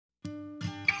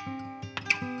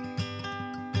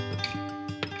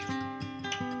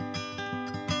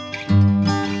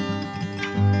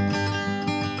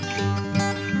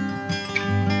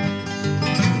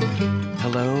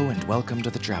welcome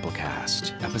to the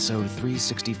Drabblecast, episode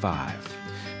 365.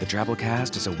 The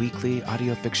Drabblecast is a weekly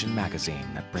audio fiction magazine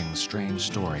that brings strange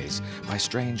stories by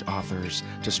strange authors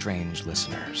to strange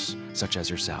listeners, such as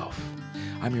yourself.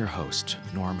 I'm your host,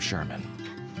 Norm Sherman.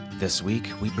 This week,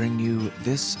 we bring you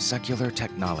This Secular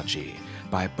Technology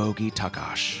by Bogi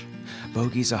Takács.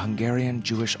 Bogi's a Hungarian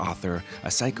Jewish author, a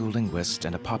psycholinguist,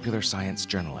 and a popular science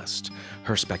journalist.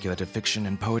 Her speculative fiction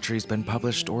and poetry has been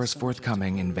published or is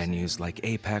forthcoming in venues like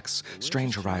Apex,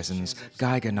 Strange Horizons,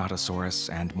 Giganotosaurus,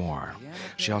 and more.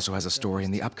 She also has a story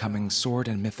in the upcoming Sword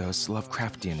and Mythos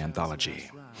Lovecraftian anthology.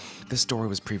 This story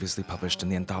was previously published in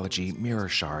the anthology Mirror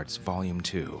Shards, Volume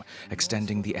 2,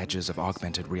 Extending the Edges of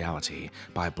Augmented Reality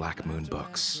by Black Moon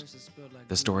Books.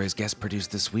 The story is guest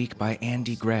produced this week by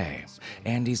Andy Gray.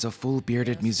 Andy's a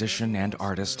full-bearded musician and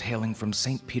artist hailing from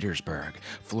St. Petersburg,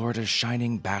 Florida's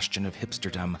shining bastion of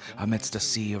hipsterdom amidst a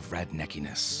sea of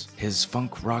redneckiness. His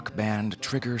funk rock band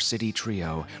Trigger City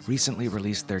Trio recently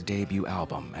released their debut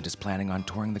album and is planning on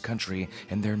touring the country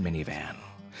in their minivan.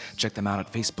 Check them out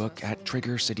at Facebook at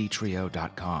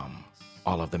triggercitytrio.com.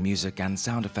 All of the music and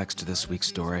sound effects to this week's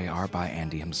story are by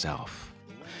Andy himself.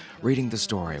 Reading the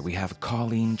story, we have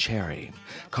Colleen Cherry.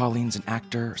 Colleen's an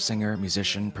actor, singer,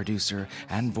 musician, producer,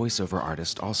 and voiceover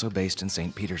artist also based in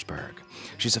St. Petersburg.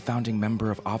 She's a founding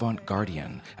member of Avant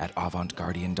Guardian at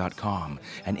avantguardian.com,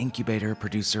 an incubator,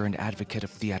 producer, and advocate of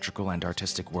theatrical and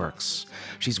artistic works.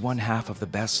 She's one half of the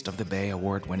Best of the Bay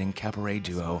award-winning cabaret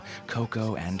duo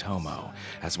Coco and Homo,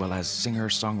 as well as singer,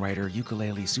 songwriter,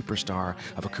 ukulele superstar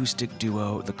of acoustic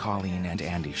duo The Colleen and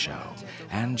Andy Show.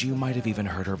 And you might have even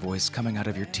heard her voice coming out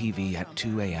of your TV at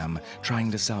 2 a.m.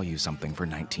 trying to sell you something for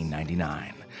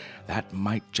 $19.99. That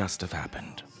might just have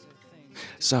happened.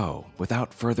 So,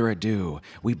 without further ado,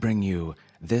 we bring you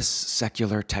This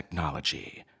Secular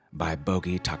Technology by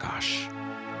Bogi Takács.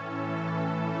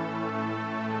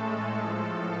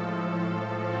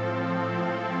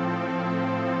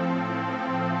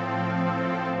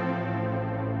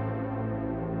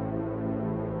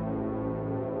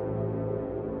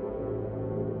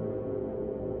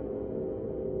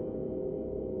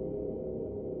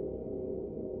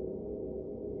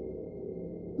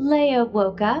 Leah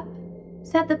woke up,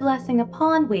 said the blessing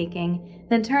upon waking,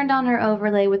 then turned on her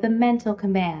overlay with a mental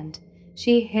command.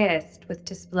 She hissed with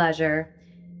displeasure.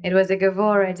 It was a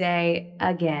Gevura day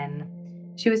again.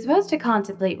 She was supposed to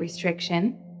contemplate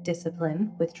restriction,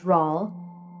 discipline, withdrawal.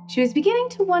 She was beginning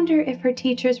to wonder if her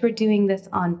teachers were doing this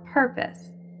on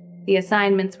purpose. The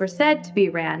assignments were said to be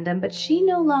random, but she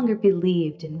no longer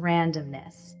believed in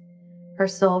randomness. Her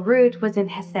soul root was in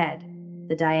Hesed,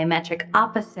 the diametric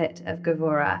opposite of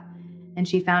Gevura, and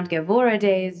she found Gevura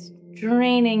days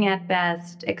draining at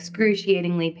best,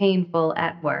 excruciatingly painful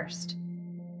at worst.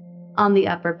 On the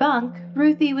upper bunk,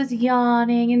 Ruthie was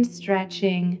yawning and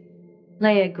stretching.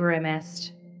 Leah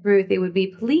grimaced. Ruthie would be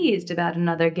pleased about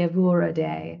another Gevura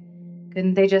day.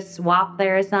 Couldn't they just swap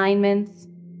their assignments?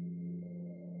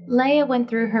 Leah went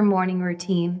through her morning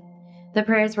routine. The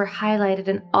prayers were highlighted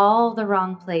in all the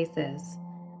wrong places.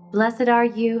 Blessed are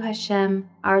you, Hashem,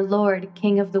 our Lord,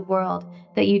 King of the world,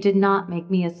 that you did not make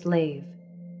me a slave.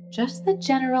 Just the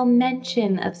general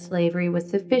mention of slavery was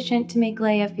sufficient to make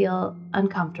Leah feel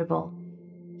uncomfortable.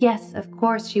 Yes, of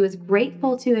course, she was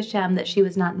grateful to Hashem that she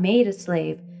was not made a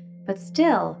slave, but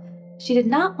still, she did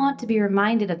not want to be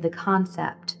reminded of the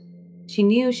concept. She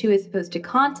knew she was supposed to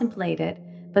contemplate it,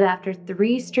 but after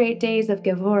 3 straight days of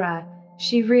Gevura,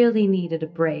 she really needed a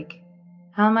break.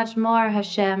 How much more,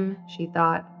 Hashem, she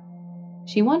thought.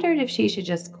 She wondered if she should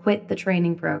just quit the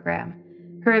training program.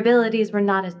 Her abilities were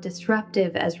not as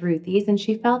disruptive as Ruthie's, and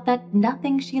she felt that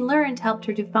nothing she learned helped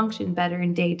her to function better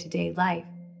in day-to-day life.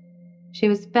 She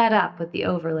was fed up with the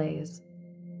overlays.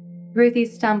 Ruthie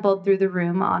stumbled through the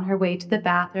room on her way to the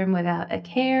bathroom without a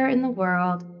care in the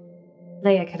world.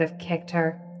 Leah could have kicked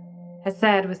her.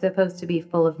 Hesed was supposed to be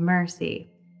full of mercy.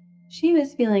 She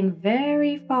was feeling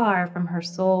very far from her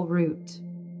soul root.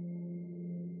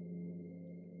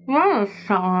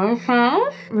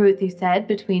 Ruthie said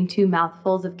between 2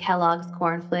 mouthfuls of Kellogg's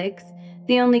cornflakes,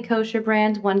 the only kosher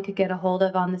brand one could get a hold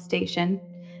of on the station.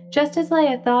 Just as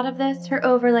Leah thought of this, her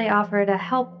overlay offered a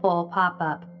helpful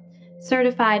pop-up.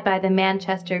 Certified by the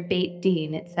Manchester Bait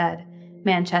Dean, it said.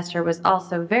 Manchester was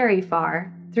also very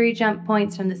far, 3 jump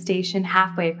points from the station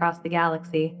halfway across the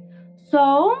galaxy.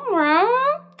 So,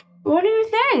 what do you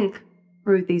think?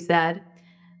 Ruthie said.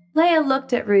 Leah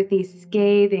looked at Ruthie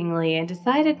scathingly and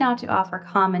decided not to offer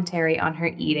commentary on her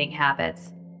eating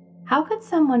habits. How could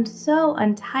someone so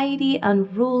untidy,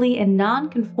 unruly, and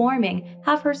non-conforming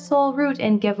have her soul root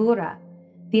in Gevura,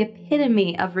 the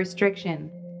epitome of restriction?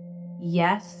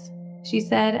 Yes, she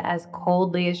said as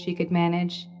coldly as she could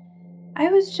manage. I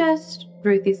was just,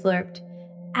 Ruthie slurped,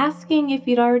 asking if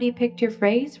you'd already picked your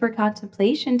phrase for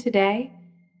contemplation today.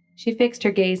 She fixed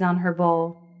her gaze on her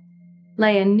bowl.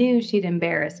 Leah knew she'd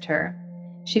embarrassed her.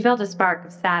 She felt a spark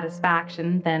of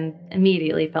satisfaction, then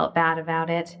immediately felt bad about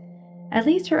it. At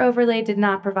least her overlay did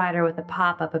not provide her with a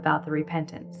pop-up about the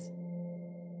repentance.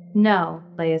 No,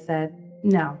 Leah said.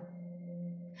 No.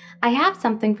 I have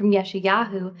something from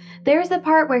Yeshayahu. There's the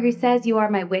part where he says you are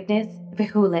my witness,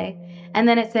 v'chule, and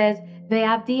then it says,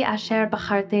 ve'avdi asher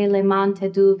b'charte leman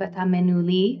tedu v'tamenu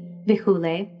li,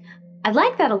 v'chule. I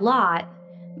like that a lot,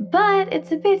 but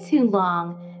it's a bit too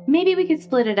long. Maybe we could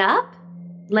split it up?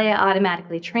 Leah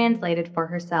automatically translated for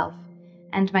herself.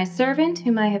 And my servant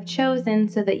whom I have chosen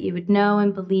so that you would know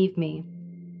and believe me.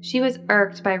 She was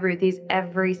irked by Ruthie's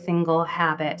every single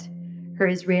habit. Her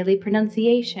Israeli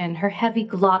pronunciation, her heavy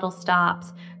glottal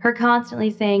stops, her constantly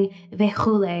saying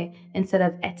vechule instead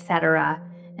of etc.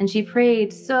 And she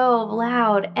prayed so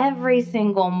loud every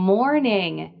single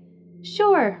morning.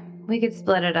 Sure, we could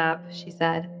split it up, she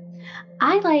said.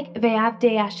 I like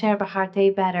ve'avde asher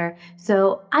b'charte better,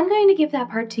 so I'm going to give that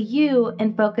part to you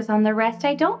and focus on the rest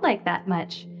I don't like that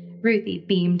much. Ruthie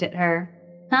beamed at her.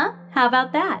 Huh? How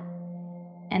about that?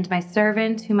 And my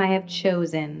servant whom I have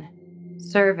chosen.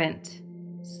 Servant.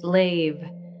 Slave.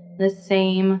 The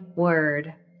same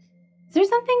word. Is there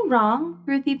something wrong?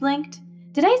 Ruthie blinked.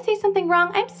 Did I say something wrong?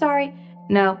 I'm sorry.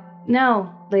 No,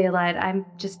 Leah lied. I'm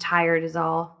just tired is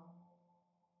all.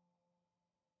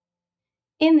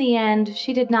 In the end,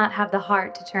 she did not have the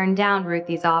heart to turn down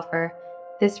Ruthie's offer.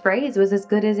 This phrase was as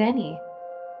good as any.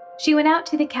 She went out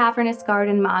to the cavernous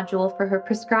garden module for her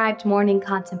prescribed morning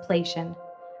contemplation.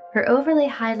 Her overlay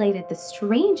highlighted the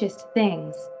strangest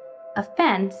things. A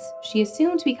fence, she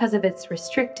assumed because of its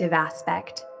restrictive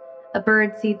aspect. A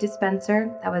birdseed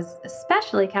dispenser that was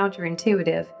especially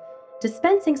counterintuitive.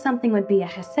 Dispensing something would be a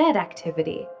chesed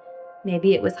activity.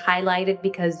 Maybe it was highlighted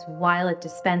because while it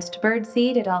dispensed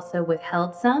birdseed, it also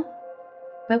withheld some?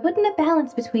 But wouldn't a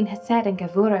balance between Hesed and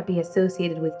Gevura be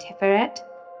associated with Tiferet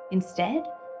instead?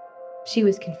 She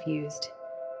was confused.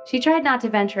 She tried not to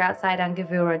venture outside on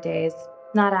Gevura days,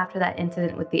 not after that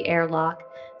incident with the airlock,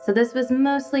 so this was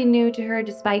mostly new to her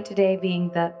despite today being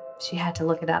the, she had to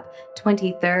look it up,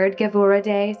 23rd Gevura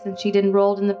day since she'd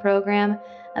enrolled in the program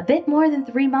a bit more than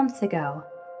 3 months ago.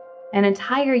 An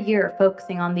entire year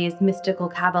focusing on these mystical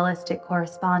Kabbalistic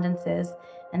correspondences,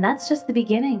 and that's just the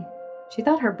beginning. She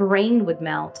thought her brain would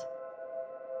melt.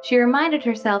 She reminded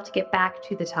herself to get back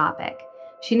to the topic.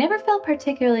 She never felt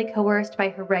particularly coerced by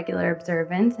her regular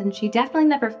observance, and she definitely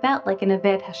never felt like an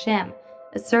Aved Hashem,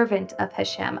 a servant of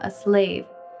Hashem, a slave.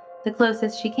 The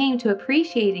closest she came to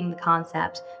appreciating the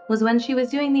concept was when she was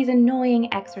doing these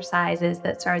annoying exercises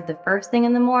that started the first thing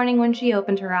in the morning when she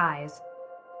opened her eyes.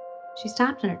 She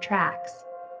stopped in her tracks.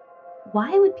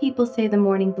 Why would people say the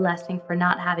morning blessing for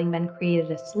not having been created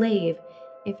a slave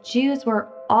if Jews were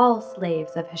all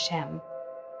slaves of Hashem?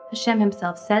 Hashem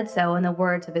himself said so in the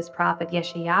words of his prophet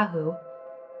Yeshayahu.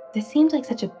 This seemed like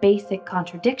such a basic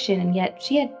contradiction, and yet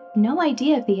she had no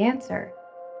idea of the answer.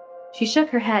 She shook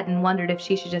her head and wondered if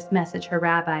she should just message her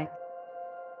rabbi.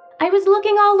 I was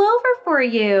looking all over for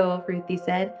you, Ruthie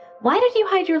said. Why did you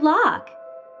hide your lock?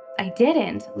 I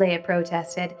didn't, Leah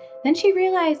protested. Then she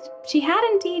realized she had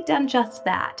indeed done just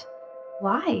that.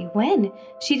 Why? When?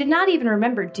 She did not even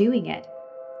remember doing it.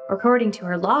 According to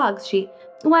her logs,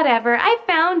 Whatever, I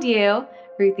found you,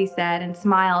 Ruthie said and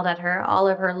smiled at her, all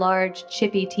of her large,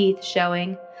 chippy teeth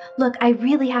showing. Look, I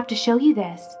really have to show you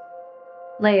this.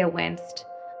 Leah winced.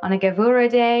 On a Gevura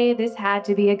day, this had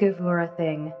to be a Gevura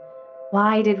thing.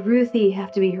 Why did Ruthie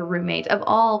have to be her roommate, of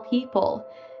all people?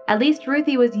 At least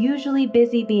Ruthie was usually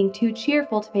busy being too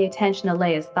cheerful to pay attention to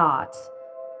Leah's thoughts.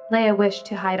 Leah wished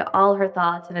to hide all her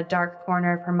thoughts in a dark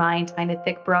corner of her mind behind a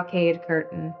thick brocade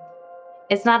curtain.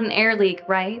 It's not an air leak,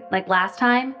 right? Like last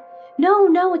time?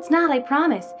 No, it's not, I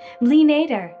promise. Bli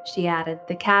neder, she added,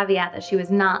 the caveat that she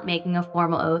was not making a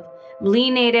formal oath.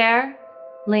 Bli neder?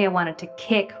 Leah wanted to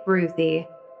kick Ruthie.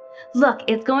 Look,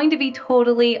 it's going to be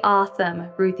totally awesome,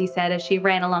 Ruthie said as she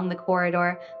ran along the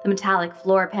corridor, the metallic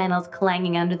floor panels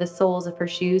clanging under the soles of her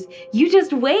shoes. You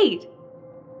just wait!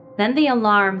 Then the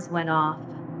alarms went off.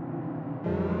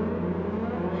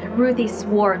 Ruthie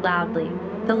swore loudly.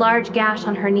 The large gash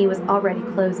on her knee was already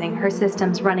closing, her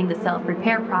systems running the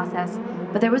self-repair process,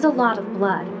 but there was a lot of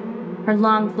blood. Her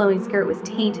long flowing skirt was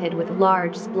tainted with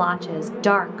large splotches,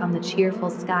 dark on the cheerful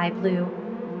sky blue.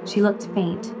 She looked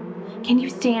faint. Can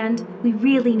you stand? We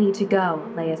really need to go,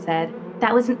 Leah said.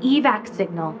 That was an evac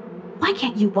signal. Why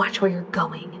can't you watch where you're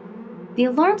going? The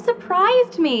alarm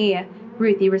surprised me,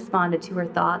 Ruthie responded to her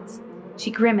thoughts. She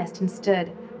grimaced and stood.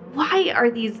 Why are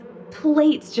these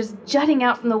plates just jutting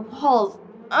out from the walls?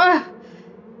 Ugh!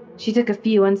 She took a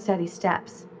few unsteady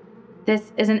steps.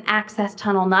 This is an access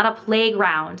tunnel, not a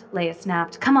playground, Leah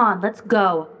snapped. Come on, let's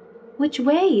go. Which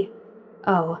way?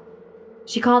 Oh.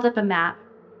 She called up a map.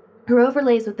 Her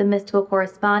overlays with the mystical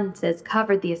correspondences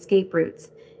covered the escape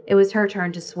routes. It was her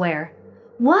turn to swear.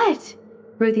 What?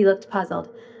 Ruthie looked puzzled.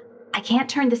 I can't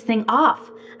turn this thing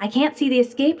off. I can't see the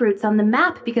escape routes on the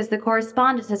map because the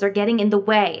correspondences are getting in the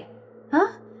way.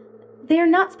 Huh? They are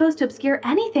not supposed to obscure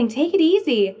anything. Take it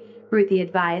easy, Ruthie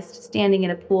advised, standing in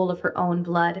a pool of her own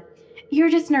blood. You're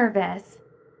just nervous.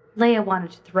 Leah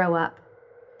wanted to throw up.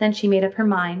 Then she made up her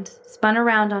mind, spun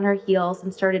around on her heels,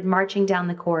 and started marching down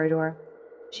the corridor.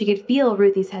 She could feel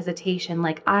Ruthie's hesitation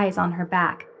like eyes on her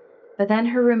back. But then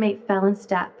her roommate fell in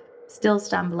step, still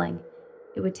stumbling.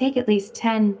 It would take at least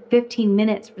 10-15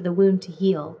 minutes for the wound to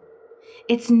heal.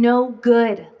 It's no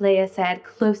good, Leah said,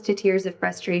 close to tears of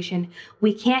frustration.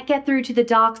 We can't get through to the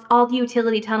docks. All the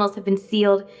utility tunnels have been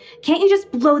sealed. Can't you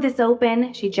just blow this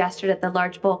open? She gestured at the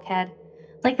large bulkhead.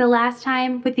 Like the last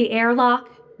time with the airlock?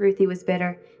 Ruthie was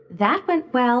bitter. That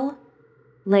went well.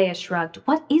 Leah shrugged.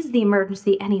 What is the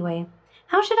emergency anyway?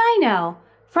 How should I know?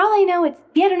 For all I know, it's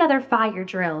yet another fire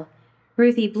drill.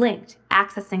 Ruthie blinked,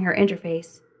 accessing her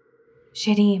interface.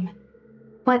 Shadim.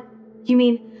 What? You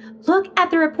mean, look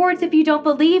at the reports if you don't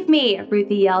believe me,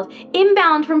 Ruthie yelled.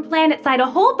 Inbound from planetside,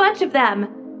 a whole bunch of them.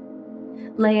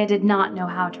 Leah did not know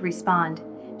how to respond.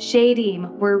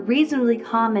 Shadim were reasonably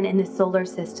common in the solar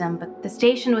system, but the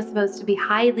station was supposed to be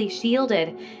highly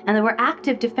shielded, and there were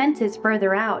active defenses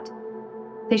further out.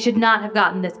 They should not have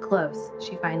gotten this close,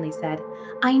 she finally said.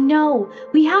 I know.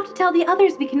 We have to tell the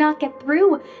others we cannot get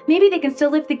through. Maybe they can still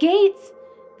lift the gates.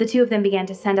 The two of them began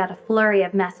to send out a flurry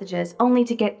of messages, only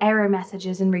to get error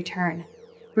messages in return.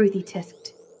 Ruthie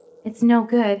tisked. It's no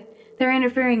good. They're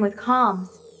interfering with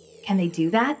comms. Can they do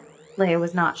that? Leah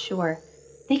was not sure.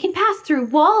 They can pass through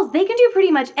walls. They can do pretty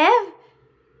much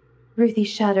Ruthie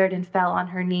shuddered and fell on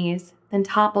her knees, then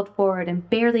toppled forward and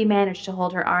barely managed to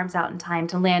hold her arms out in time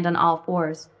to land on all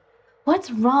fours.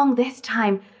 What's wrong this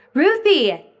time?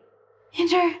 Ruthie!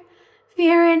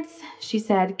 Interference, she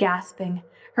said, gasping.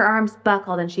 Her arms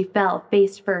buckled and she fell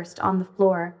face first on the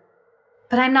floor.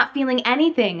 But I'm not feeling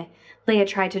anything. Leah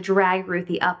tried to drag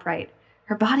Ruthie upright.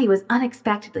 Her body was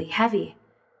unexpectedly heavy.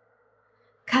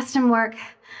 Custom work.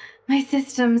 My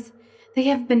systems, they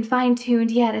haven't been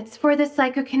fine-tuned yet. It's for the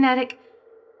psychokinetic.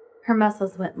 Her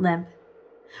muscles went limp.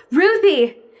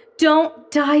 Ruthie!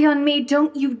 Don't die on me.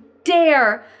 Don't you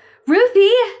dare! Ruthie!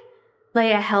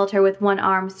 Leah held her with one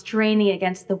arm, straining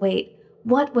against the weight.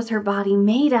 What was her body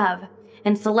made of?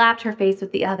 And slapped her face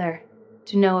with the other.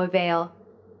 To no avail.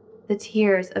 The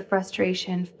tears of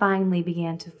frustration finally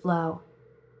began to flow.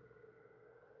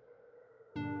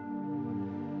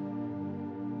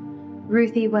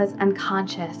 Ruthie was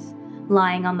unconscious,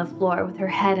 lying on the floor with her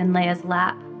head in Leah's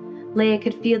lap. Leah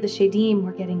could feel the Shadim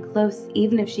were getting close,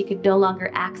 even if she could no longer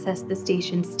access the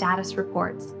station's status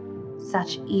reports.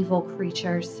 Such evil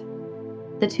creatures.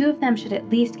 The two of them should at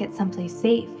least get someplace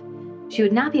safe. She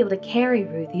would not be able to carry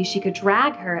Ruthie. She could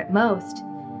drag her at most,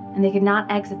 and they could not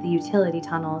exit the utility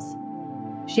tunnels.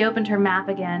 She opened her map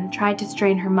again, tried to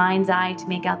strain her mind's eye to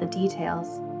make out the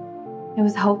details. It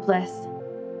was hopeless.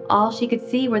 All she could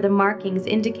see were the markings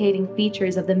indicating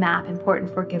features of the map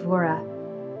important for Gevura.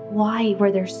 Why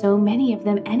were there so many of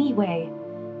them anyway?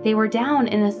 They were down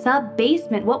in a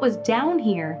sub-basement. What was down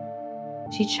here?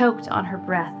 She choked on her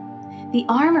breath. The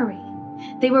armory.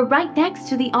 They were right next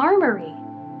to the armory.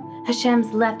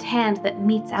 Hashem's left hand that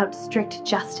metes out strict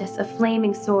justice, a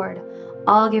flaming sword,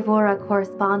 all Gevura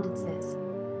correspondences.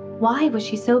 Why was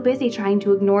she so busy trying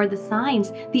to ignore the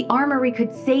signs? The armory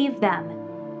could save them.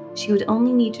 She would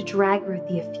only need to drag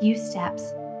Ruthie a few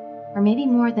steps, or maybe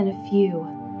more than a few.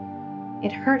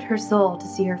 It hurt her soul to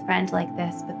see her friend like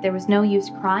this, but there was no use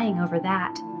crying over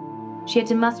that. She had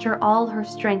to muster all her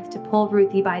strength to pull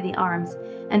Ruthie by the arms,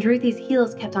 and Ruthie's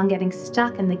heels kept on getting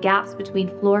stuck in the gaps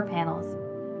between floor panels.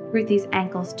 Ruthie's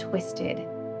ankles twisted.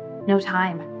 No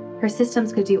time. Her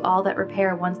systems could do all that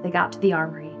repair once they got to the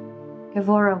armory.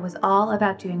 Gevura was all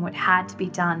about doing what had to be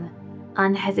done,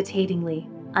 unhesitatingly,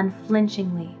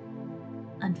 unflinchingly,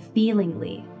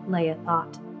 unfeelingly, Leah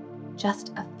thought. Just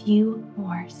a few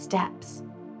more steps.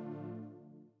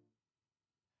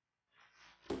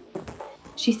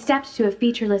 She stepped to a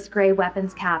featureless gray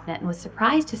weapons cabinet and was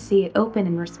surprised to see it open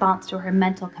in response to her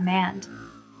mental command.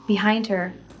 Behind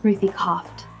her, Ruthie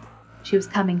coughed. She was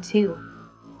coming too.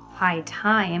 High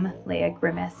time, Leah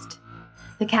grimaced.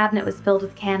 The cabinet was filled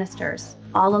with canisters,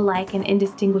 all alike and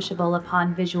indistinguishable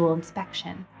upon visual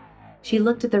inspection. She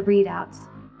looked at the readouts.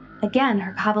 Again,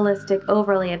 her Kabbalistic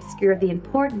overlay obscured the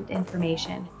important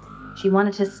information. She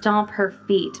wanted to stomp her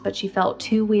feet, but she felt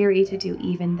too weary to do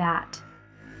even that.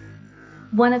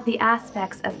 One of the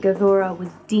aspects of Gavura was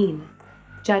Din,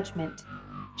 judgment.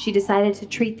 She decided to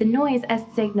treat the noise as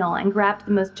signal and grabbed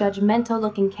the most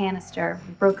judgmental-looking canister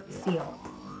and broke the seal.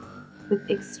 With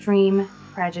extreme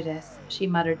prejudice, she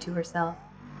muttered to herself.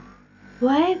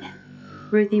 What?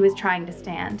 Ruthie was trying to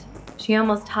stand. She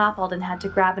almost toppled and had to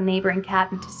grab a neighboring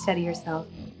cabinet to steady herself.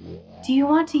 Do you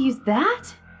want to use that?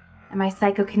 Am I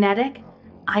psychokinetic?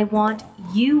 I want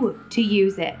you to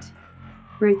use it.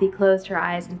 Ruthie closed her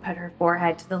eyes and put her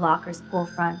forehead to the locker's pull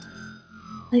front.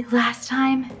 Like last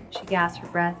time, she gasped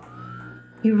for breath.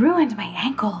 You ruined my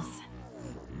ankles.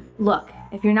 Look,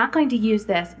 if you're not going to use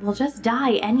this, we'll just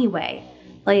die anyway.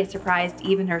 Leah surprised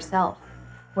even herself.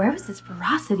 Where was this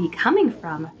ferocity coming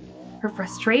from? Her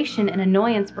frustration and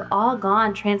annoyance were all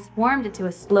gone, transformed into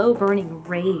a slow-burning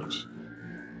rage.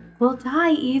 We'll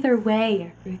die either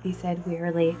way, Ruthie said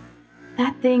wearily.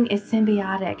 That thing is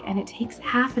symbiotic, and it takes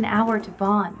half an hour to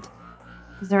bond.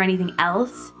 Is there anything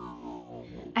else?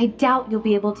 I doubt you'll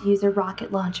be able to use a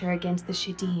rocket launcher against the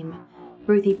Shadim.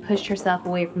 Ruthie pushed herself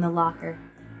away from the locker.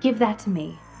 Give that to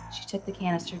me. She took the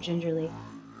canister gingerly.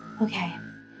 Okay,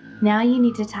 now you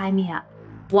need to tie me up.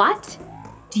 What?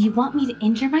 Do you want me to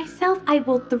injure myself? I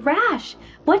will thrash.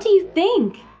 What do you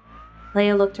think?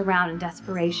 Leah looked around in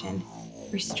desperation.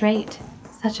 Restraint,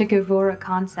 such a Gavura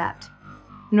concept.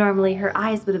 Normally, her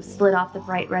eyes would have slid off the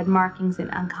bright red markings in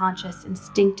unconscious,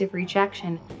 instinctive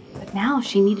rejection, but now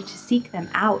she needed to seek them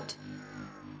out.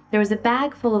 There was a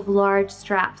bag full of large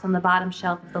straps on the bottom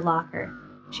shelf of the locker.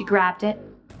 She grabbed it,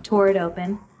 tore it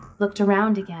open, looked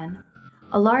around again.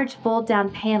 A large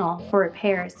fold-down panel for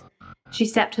repairs. She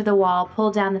stepped to the wall,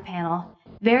 pulled down the panel.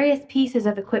 Various pieces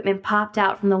of equipment popped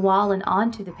out from the wall and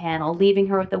onto the panel, leaving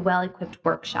her with a well-equipped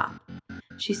workshop.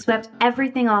 She swept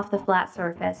everything off the flat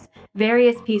surface,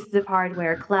 various pieces of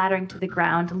hardware clattering to the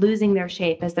ground, losing their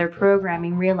shape as their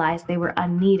programming realized they were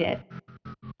unneeded.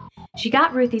 She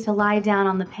got Ruthie to lie down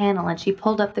on the panel and she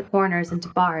pulled up the corners into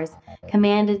bars,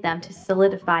 commanded them to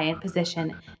solidify in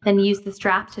position, then used the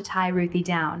strap to tie Ruthie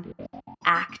down.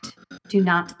 Act. Do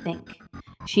not think.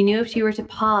 She knew if she were to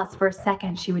pause for a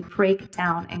second, she would break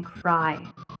down and cry.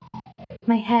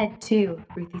 My head, too,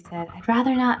 Ruthie said. I'd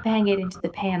rather not bang it into the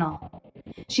panel.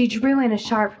 She drew in a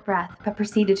sharp breath, but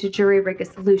proceeded to jury-rig a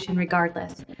solution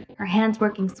regardless, her hands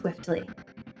working swiftly.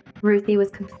 Ruthie was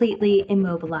completely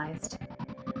immobilized.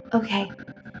 Okay,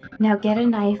 now get a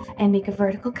knife and make a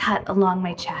vertical cut along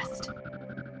my chest.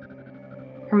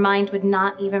 Her mind would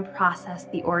not even process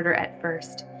the order at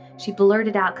first. She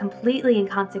blurted out completely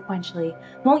inconsequentially,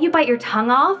 Won't you bite your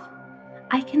tongue off?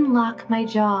 I can lock my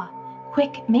jaw.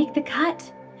 Quick, make the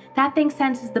cut. That thing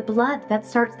senses the blood that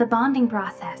starts the bonding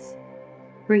process.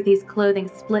 Ruthie's clothing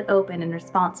split open in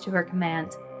response to her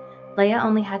command. Leah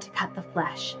only had to cut the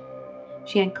flesh.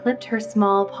 She unclipped her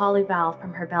small polyvalve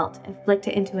from her belt and flicked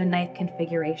it into a knife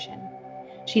configuration.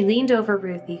 She leaned over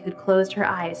Ruthie, who'd closed her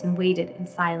eyes and waited in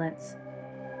silence.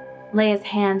 Leah's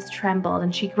hands trembled,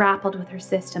 and she grappled with her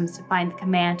systems to find the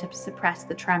command to suppress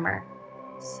the tremor.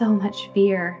 So much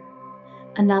fear.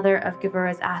 Another of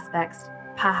Gavura's aspects,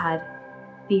 Pahad,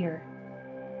 fear.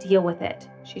 Deal with it,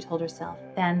 she told herself,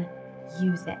 then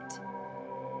use it.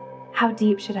 How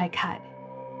deep should I cut?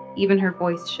 Even her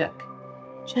voice shook.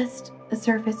 Just a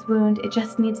surface wound, it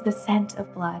just needs the scent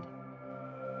of blood.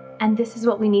 And this is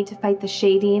what we need to fight the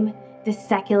Shadim, this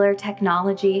secular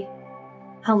technology.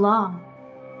 How long?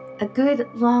 A good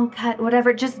long cut,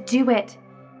 whatever, just do it.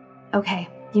 Okay,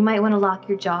 you might want to lock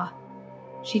your jaw.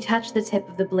 She touched the tip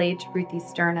of the blade to Ruthie's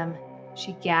sternum.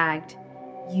 She gagged.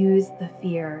 Use the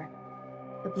fear.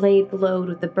 The blade glowed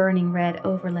with the burning red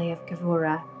overlay of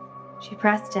Gavura. She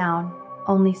pressed down,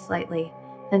 only slightly,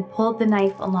 then pulled the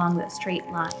knife along the straight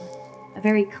line. A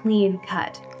very clean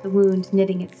cut, the wound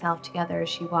knitting itself together as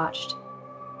she watched.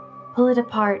 Pull it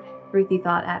apart, Ruthie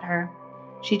thought at her.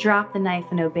 She dropped the knife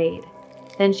and obeyed.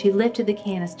 Then she lifted the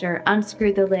canister,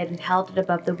 unscrewed the lid, and held it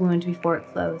above the wound before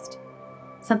it closed.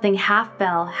 Something half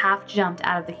fell, half jumped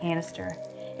out of the canister.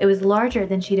 It was larger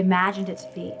than she'd imagined it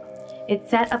to be. It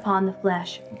set upon the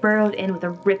flesh, burrowed in with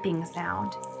a ripping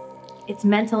sound. Its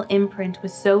mental imprint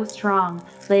was so strong,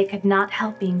 Leah could not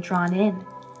help being drawn in.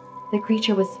 The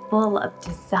creature was full of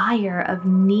desire, of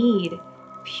need,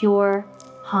 pure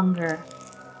hunger.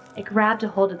 It grabbed a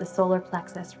hold of the solar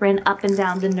plexus, ran up and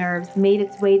down the nerves, made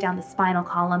its way down the spinal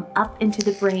column, up into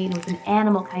the brain with an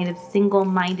animal kind of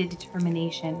single-minded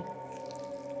determination.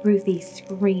 Ruthie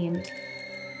screamed.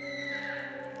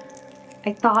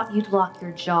 I thought you'd lock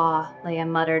your jaw, Leah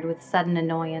muttered with sudden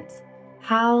annoyance.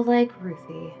 How like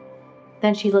Ruthie.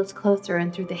 Then she looked closer,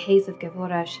 and through the haze of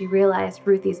Gevura, she realized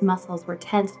Ruthie's muscles were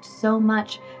tensed so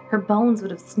much her bones would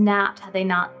have snapped had they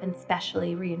not been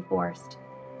specially reinforced.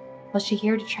 Was she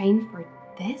here to train for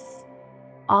this?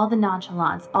 All the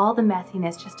nonchalance, all the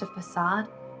messiness, just a facade?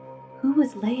 Who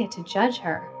was Leah to judge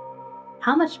her?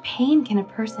 How much pain can a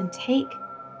person take?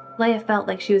 Leah felt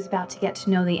like she was about to get to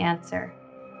know the answer.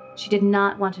 She did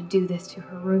not want to do this to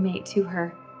her roommate, to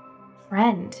her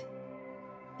friend.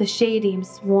 The Shadim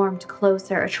swarmed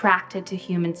closer, attracted to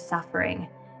human suffering.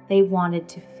 They wanted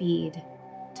to feed.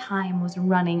 Time was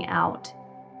running out.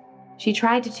 She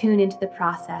tried to tune into the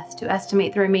process, to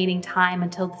estimate the remaining time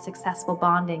until the successful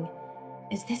bonding.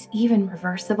 Is this even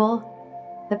reversible?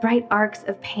 The bright arcs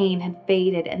of pain had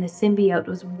faded, and the symbiote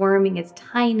was worming its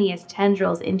tiniest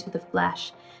tendrils into the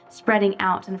flesh, spreading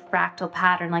out in a fractal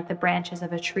pattern like the branches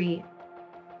of a tree.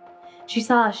 She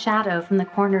saw a shadow from the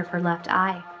corner of her left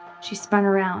eye. She spun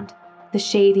around. The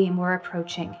Shadim were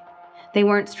approaching. They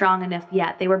weren't strong enough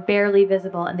yet. They were barely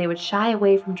visible, and they would shy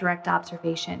away from direct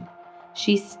observation.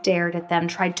 She stared at them,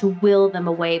 tried to will them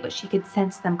away, but she could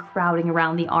sense them crowding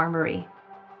around the armory.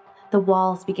 The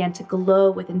walls began to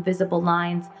glow with invisible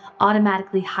lines,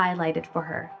 automatically highlighted for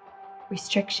her.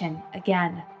 Restriction,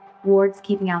 again. Wards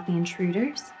keeping out the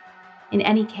intruders? In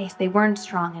any case, they weren't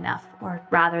strong enough, or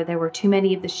rather, there were too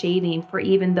many of the Shadim, for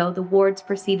even though the wards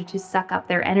proceeded to suck up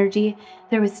their energy,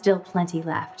 there was still plenty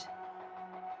left.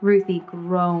 Ruthie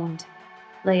groaned.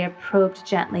 Leah probed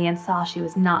gently and saw she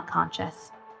was not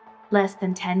conscious. Less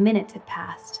than 10 minutes had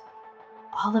passed.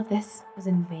 All of this was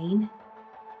in vain?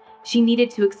 She needed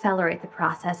to accelerate the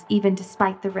process, even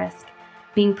despite the risk.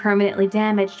 Being permanently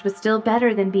damaged was still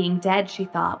better than being dead, she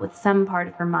thought, with some part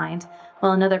of her mind,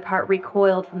 while another part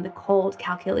recoiled from the cold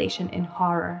calculation in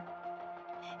horror.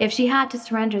 If she had to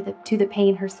surrender to the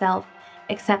pain herself,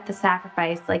 accept the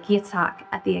sacrifice like Yitzhak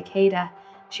at the Akedah,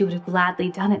 she would have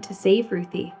gladly done it to save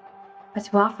Ruthie. But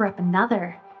to offer up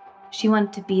another, she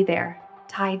wanted to be there,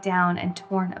 tied down and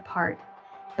torn apart.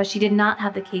 But she did not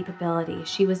have the capability.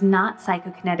 She was not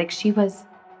psychokinetic. She was...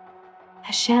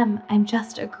 Hashem, I'm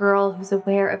just a girl who's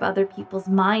aware of other people's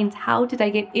minds. How did I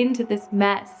get into this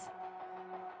mess?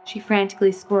 She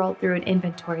frantically scrolled through an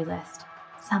inventory list.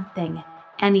 Something,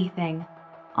 anything.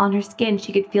 On her skin,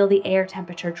 she could feel the air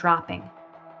temperature dropping.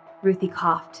 Ruthie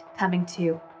coughed, coming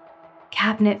to.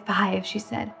 Cabinet 5, she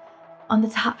said, on the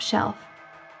top shelf.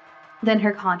 Then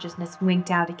her consciousness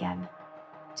winked out again.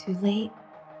 Too late,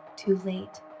 too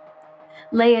late.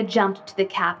 Leah jumped to the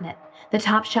cabinet. The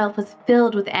top shelf was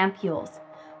filled with ampules.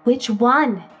 Which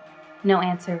one? No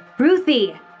answer.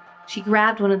 Ruthie! She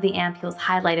grabbed one of the ampules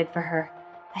highlighted for her.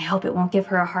 I hope it won't give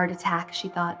her a heart attack, she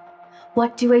thought.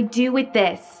 What do I do with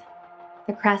this?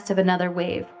 The crest of another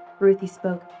wave. Ruthie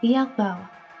spoke. The elbow.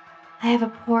 I have a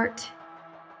port.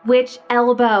 Which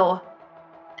elbow?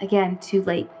 Again, too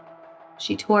late.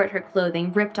 She tore at her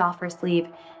clothing, ripped off her sleeve.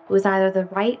 It was either the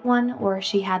right one or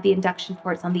she had the induction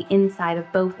ports on the inside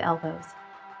of both elbows.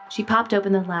 She popped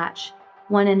open the latch.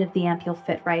 One end of the ampule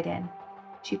fit right in.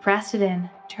 She pressed it in,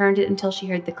 turned it until she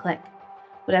heard the click.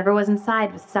 Whatever was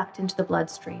inside was sucked into the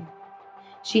bloodstream.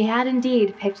 She had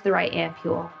indeed picked the right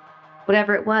ampule.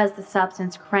 Whatever it was, the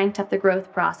substance cranked up the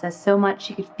growth process so much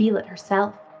she could feel it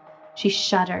herself. She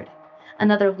shuddered.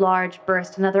 Another large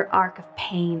burst, another arc of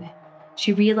pain.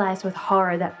 She realized with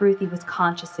horror that Ruthie was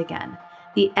conscious again,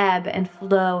 the ebb and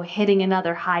flow hitting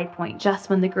another high point just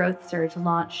when the growth surge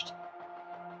launched.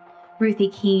 Ruthie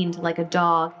keened like a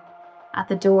dog. At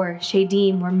the door,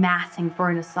 Shadim were massing for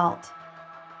an assault.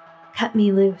 Cut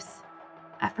me loose.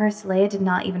 At first, Leah did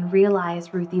not even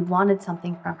realize Ruthie wanted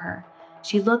something from her.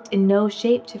 She looked in no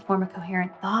shape to form a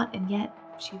coherent thought, and yet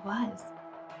she was.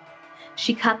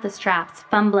 She cut the straps,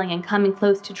 fumbling and coming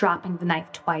close to dropping the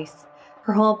knife twice.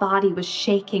 Her whole body was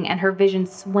shaking, and her vision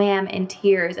swam in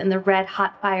tears in the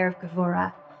red-hot fire of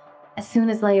Gevura. As soon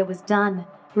as Leah was done,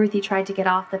 Ruthie tried to get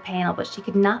off the panel, but she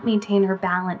could not maintain her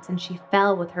balance, and she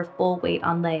fell with her full weight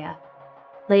on Leah.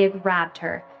 Leah grabbed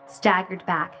her, staggered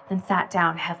back, then sat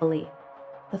down heavily.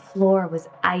 The floor was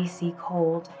icy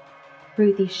cold.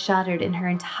 Ruthie shuddered in her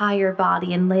entire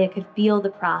body, and Leah could feel the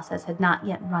process had not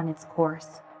yet run its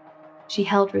course. She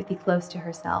held Ruthie close to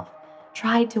herself,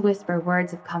 tried to whisper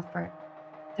words of comfort.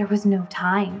 There was no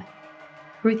time.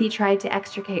 Ruthie tried to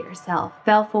extricate herself,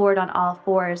 fell forward on all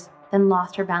fours, then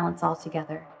lost her balance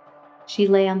altogether. She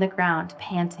lay on the ground,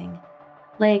 panting.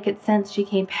 Leah could sense she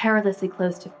came perilously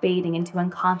close to fading into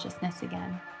unconsciousness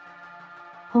again.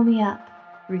 Pull me up,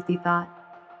 Ruthie thought.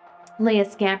 Leah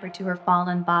scampered to her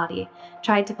fallen body,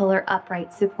 tried to pull her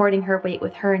upright, supporting her weight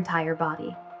with her entire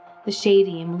body. The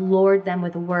Shadim lured them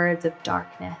with words of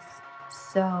darkness.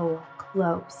 So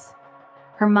close.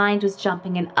 Her mind was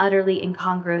jumping in utterly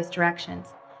incongruous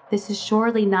directions. This is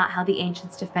surely not how the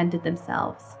ancients defended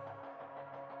themselves.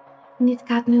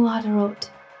 Nitgat nu adarot,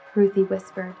 Ruthie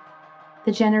whispered.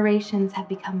 The generations have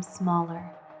become smaller.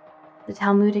 The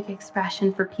Talmudic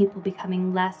expression for people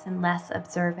becoming less and less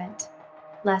observant,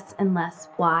 less and less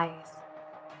wise.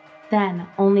 Then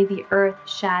only the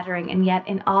earth-shattering and yet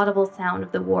inaudible sound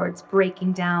of the wards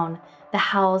breaking down, the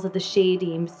howls of the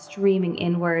shadim streaming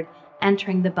inward,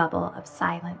 entering the bubble of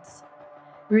silence.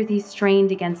 Ruthie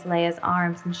strained against Leah's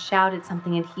arms and shouted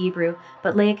something in Hebrew,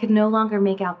 but Leah could no longer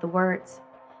make out the words.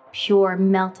 Pure,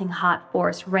 melting hot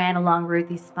force ran along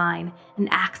Ruthie's spine, an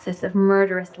axis of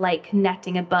murderous light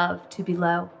connecting above to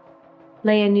below.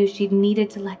 Leah knew she'd needed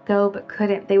to let go but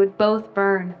couldn't. They would both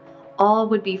burn. All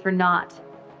would be for naught.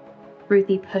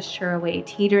 Ruthie pushed her away,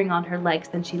 teetering on her legs,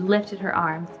 then she lifted her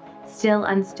arms, still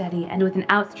unsteady, and with an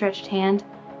outstretched hand,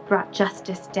 brought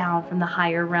justice down from the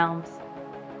higher realms.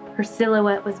 Her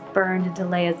silhouette was burned into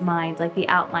Leah's mind like the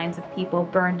outlines of people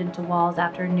burned into walls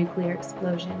after a nuclear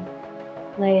explosion.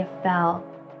 Leah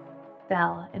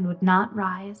fell, and would not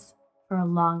rise for a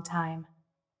long time.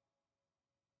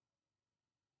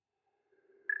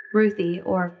 Ruthie,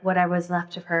 or whatever was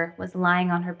left of her, was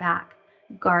lying on her back,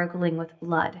 gargling with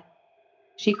blood.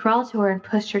 She crawled to her and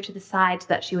pushed her to the side so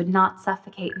that she would not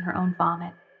suffocate in her own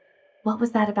vomit. What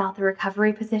was that about the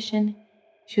recovery position?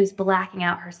 She was blacking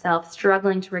out herself,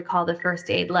 struggling to recall the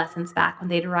first aid lessons back when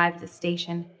they'd arrived at the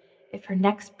station. If her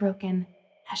neck's broken,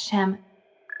 Hashem,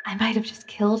 I might have just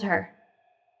killed her.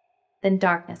 Then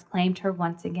darkness claimed her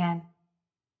once again.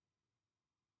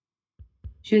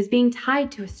 She was being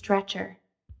tied to a stretcher.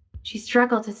 She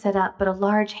struggled to sit up, but a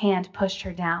large hand pushed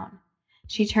her down.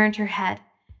 She turned her head.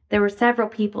 There were several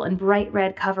people in bright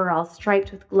red coveralls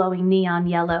striped with glowing neon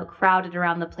yellow crowded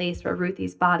around the place where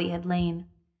Ruthie's body had lain.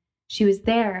 She was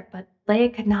there, but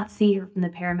Leah could not see her from the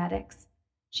paramedics.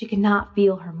 She could not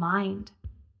feel her mind.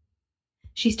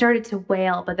 She started to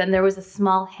wail, but then there was a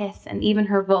small hiss, and even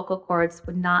her vocal cords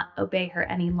would not obey her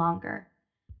any longer.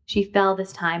 She fell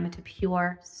this time into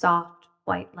pure, soft,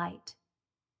 white light.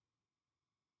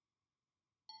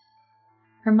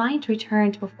 Her mind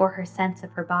returned before her sense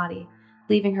of her body,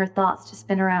 leaving her thoughts to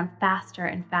spin around faster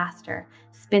and faster,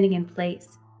 spinning in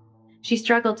place. She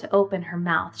struggled to open her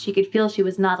mouth. She could feel she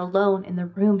was not alone in the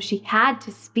room. She had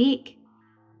to speak.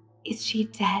 Is she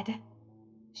dead?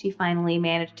 She finally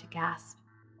managed to gasp.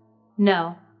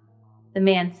 No, the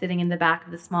man sitting in the back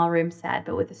of the small room said,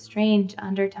 but with a strange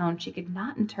undertone she could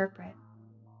not interpret.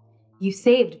 You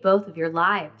saved both of your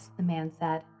lives, the man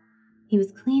said. He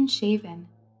was clean-shaven.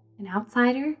 An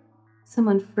outsider?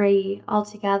 Someone free,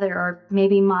 altogether, or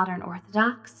maybe modern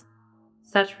Orthodox?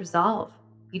 Such resolve.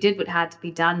 You did what had to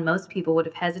be done. Most people would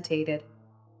have hesitated.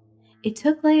 It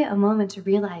took Leah a moment to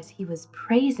realize he was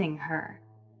praising her.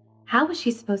 How was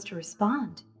she supposed to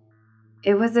respond?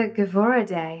 It was a Gevurah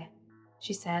day,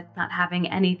 she said, not having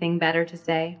anything better to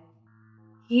say.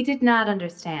 He did not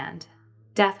understand.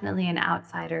 Definitely an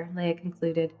outsider, Leah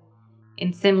concluded.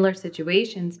 In similar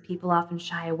situations, people often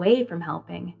shy away from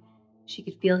helping. She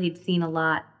could feel he'd seen a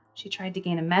lot. She tried to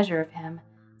gain a measure of him.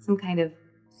 Some kind of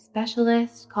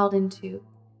specialist called into...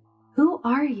 Who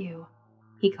are you?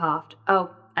 He coughed.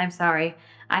 Oh, I'm sorry.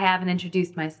 I haven't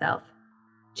introduced myself.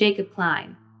 Jacob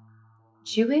Klein.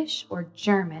 Jewish or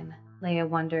German? Leah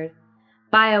wondered.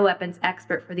 Bioweapons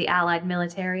expert for the Allied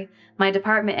military. My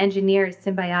department engineers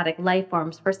symbiotic life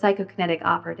forms for psychokinetic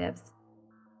operatives.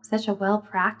 Such a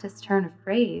well-practiced turn of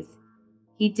phrase.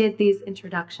 He did these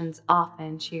introductions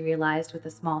often, she realized with a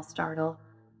small startle.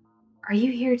 Are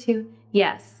you here to...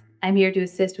 Yes, I'm here to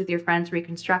assist with your friend's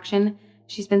reconstruction.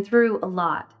 She's been through a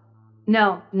lot.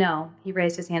 No, he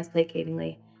raised his hands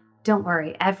placatingly. Don't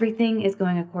worry, everything is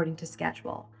going according to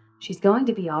schedule. She's going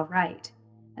to be all right.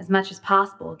 As much as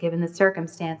possible, given the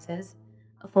circumstances.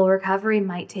 A full recovery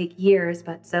might take years,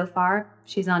 but so far,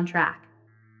 she's on track.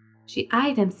 She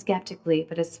eyed him skeptically,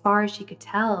 but as far as she could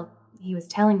tell, he was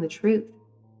telling the truth.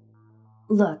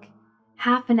 Look,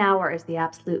 half an hour is the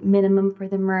absolute minimum for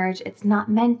the merge. It's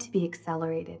not meant to be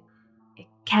accelerated. It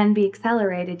can be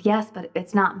accelerated, yes, but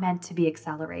it's not meant to be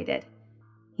accelerated.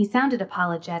 He sounded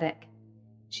apologetic.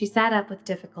 She sat up with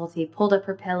difficulty, pulled up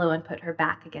her pillow, and put her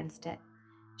back against it.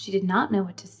 She did not know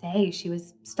what to say. She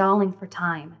was stalling for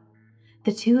time.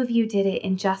 The two of you did it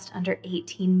in just under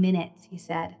 18 minutes, he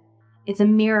said. It's a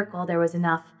miracle there was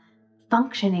enough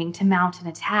functioning to mount an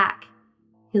attack.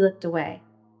 He looked away.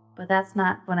 But that's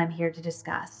not what I'm here to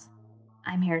discuss.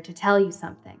 I'm here to tell you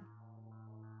something.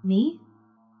 Me?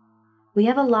 We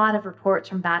have a lot of reports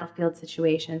from battlefield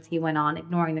situations, he went on,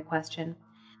 ignoring the question.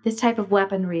 This type of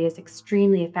weaponry is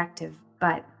extremely effective,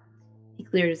 but He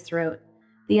cleared his throat.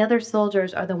 The other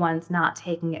soldiers are the ones not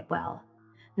taking it well,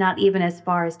 not even as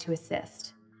far as to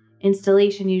assist.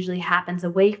 Installation usually happens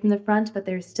away from the front, but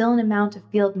there's still an amount of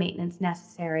field maintenance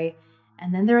necessary,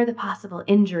 and then there are the possible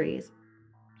injuries.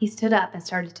 He stood up and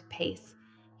started to pace.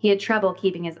 He had trouble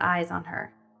keeping his eyes on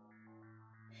her.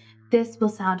 This will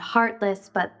sound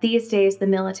heartless, but these days the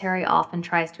military often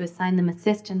tries to assign them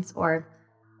assistants or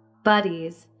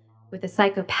buddies with a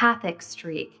psychopathic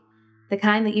streak, the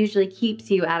kind that usually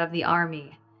keeps you out of the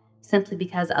army, simply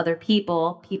because other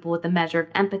people with a measure of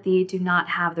empathy, do not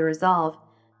have the resolve.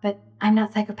 But I'm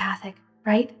not psychopathic,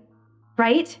 right?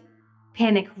 Right?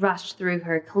 Panic rushed through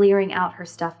her, clearing out her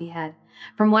stuffy head.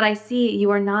 From what I see,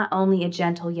 you are not only a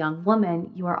gentle young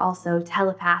woman, you are also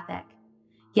telepathic.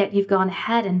 Yet you've gone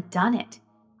ahead and done it.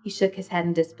 He shook his head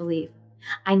in disbelief.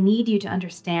 I need you to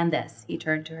understand this, he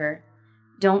turned to her.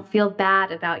 Don't feel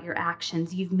bad about your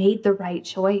actions. You've made the right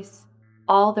choice.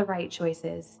 All the right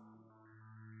choices.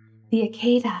 The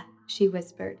Akeda, she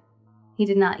whispered. He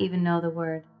did not even know the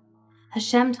word.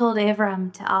 Hashem told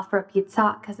Avram to offer up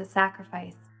Yitzhak as a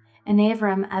sacrifice, and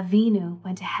Avram Avinu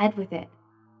went ahead with it.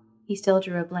 He still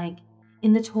drew a blank.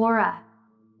 In the Torah,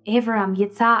 Avram,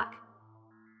 Yitzhak.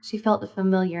 She felt a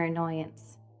familiar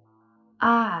annoyance.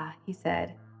 Ah, he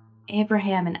said,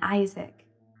 Abraham and Isaac.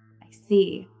 I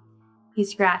see. He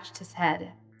scratched his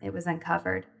head. It was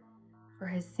uncovered. For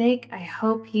his sake, I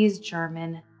hope he's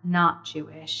German, not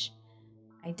Jewish.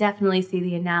 I definitely see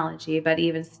the analogy, but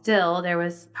even still, there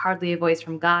was hardly a voice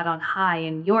from God on high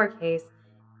in your case.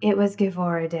 It was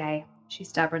Gevurah Day, she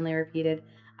stubbornly repeated.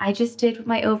 I just did what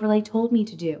my overlay told me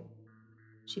to do.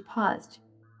 She paused,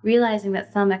 realizing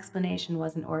that some explanation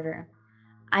was in order.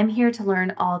 I'm here to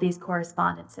learn all these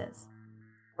correspondences.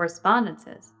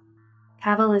 Correspondences?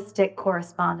 Kabbalistic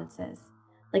correspondences.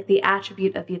 Like the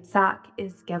attribute of Yitzhak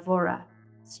is Gevurah.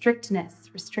 Strictness,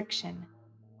 restriction.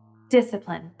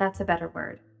 Discipline, that's a better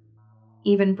word.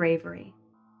 Even bravery.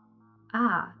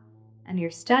 Ah, and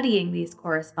you're studying these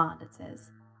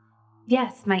correspondences.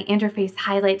 Yes, my interface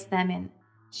highlights them in,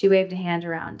 she waved a hand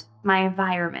around, my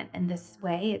environment. In this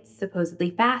way, it's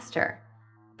supposedly faster.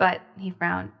 But, he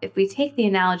frowned, if we take the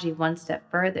analogy one step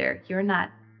further, you're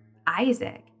not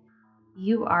Isaac.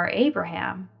 You are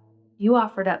Abraham. You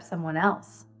offered up someone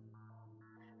else.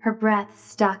 Her breath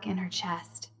stuck in her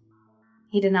chest.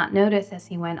 He did not notice as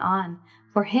he went on.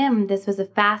 For him, this was a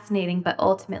fascinating but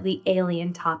ultimately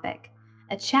alien topic,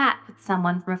 a chat with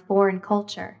someone from a foreign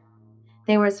culture.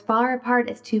 They were as far apart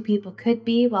as two people could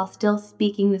be while still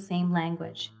speaking the same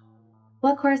language.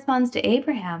 What corresponds to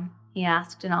Abraham? He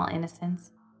asked in all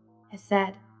innocence.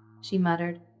 Hesed, she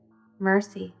muttered.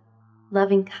 Mercy,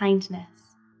 loving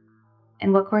kindness.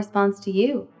 And what corresponds to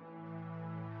you?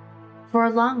 For a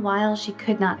long while, she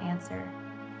could not answer.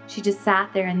 She just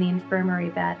sat there in the infirmary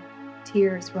bed,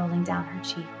 tears rolling down her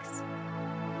cheeks.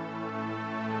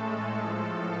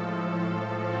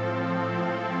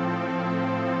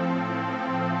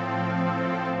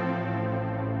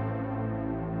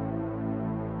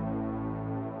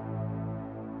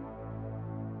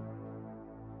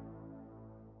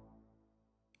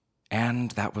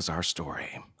 And that was our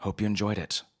story. Hope you enjoyed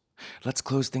it. Let's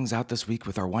close things out this week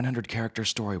with our 100-character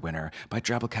story winner by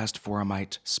Drabblecast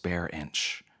forumite Spare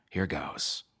Inch. Here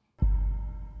goes.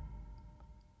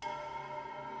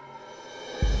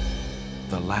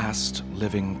 The last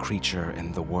living creature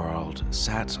in the world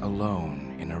sat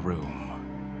alone in a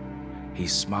room. He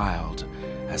smiled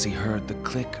as he heard the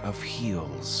click of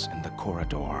heels in the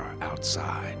corridor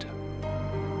outside.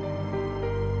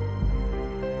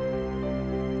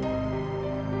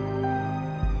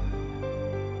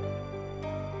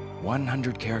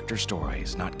 100-character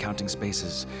stories, not counting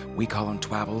spaces. We call them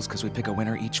twabbles because we pick a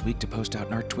winner each week to post out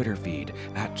in our Twitter feed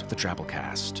at the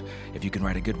Drabblecast. If you can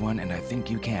write a good one, and I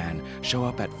think you can, show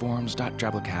up at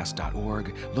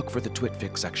forums.drabblecast.org, look for the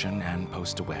TwitFix section, and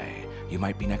post away. You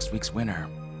might be next week's winner.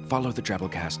 Follow the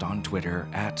Drabblecast on Twitter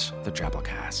at the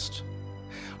Drabblecast.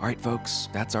 All right, folks,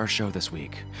 that's our show this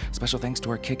week. Special thanks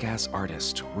to our kick-ass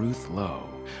artist, Ruth Lowe.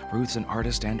 Ruth's an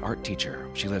artist and art teacher.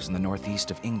 She lives in the northeast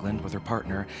of England with her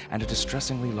partner and a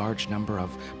distressingly large number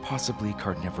of possibly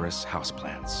carnivorous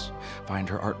houseplants. Find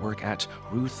her artwork at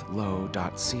ruthlowe.co.uk.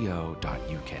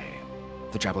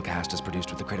 The Drabblecast is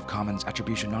produced with the Creative Commons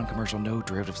Attribution Non-Commercial No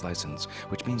Derivatives License,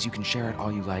 which means you can share it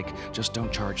all you like, just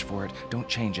don't charge for it, don't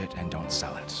change it, and don't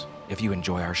sell it. If you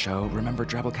enjoy our show, remember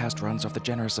Drabblecast runs off the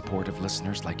generous support of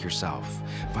listeners like yourself.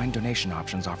 Find donation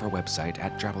options off our website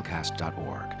at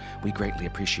drabblecast.org. We greatly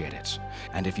appreciate it.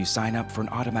 And if you sign up for an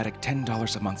automatic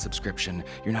 $10 a month subscription,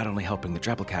 you're not only helping the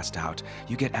Drabblecast out,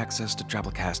 you get access to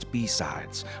Drabblecast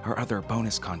B-Sides, our other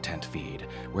bonus content feed,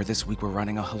 where this week we're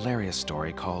running a hilarious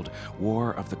story called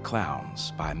War of the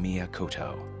Clowns by Mia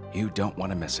Koto. You don't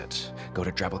want to miss it. Go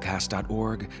to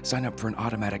drabblecast.org, sign up for an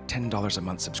automatic $10 a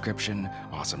month subscription,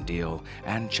 awesome deal,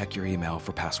 and check your email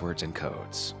for passwords and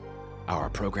codes. Our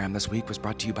program this week was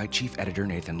brought to you by Chief Editor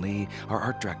Nathan Lee, our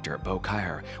Art Director Bo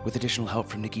Kyer, with additional help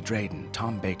from Nikki Drayden,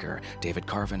 Tom Baker, David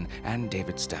Carvin, and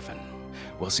David Steffen.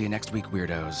 We'll see you next week,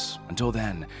 weirdos. Until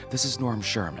then, this is Norm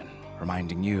Sherman,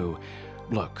 reminding you,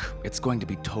 look, it's going to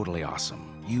be totally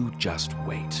awesome. You just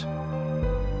wait.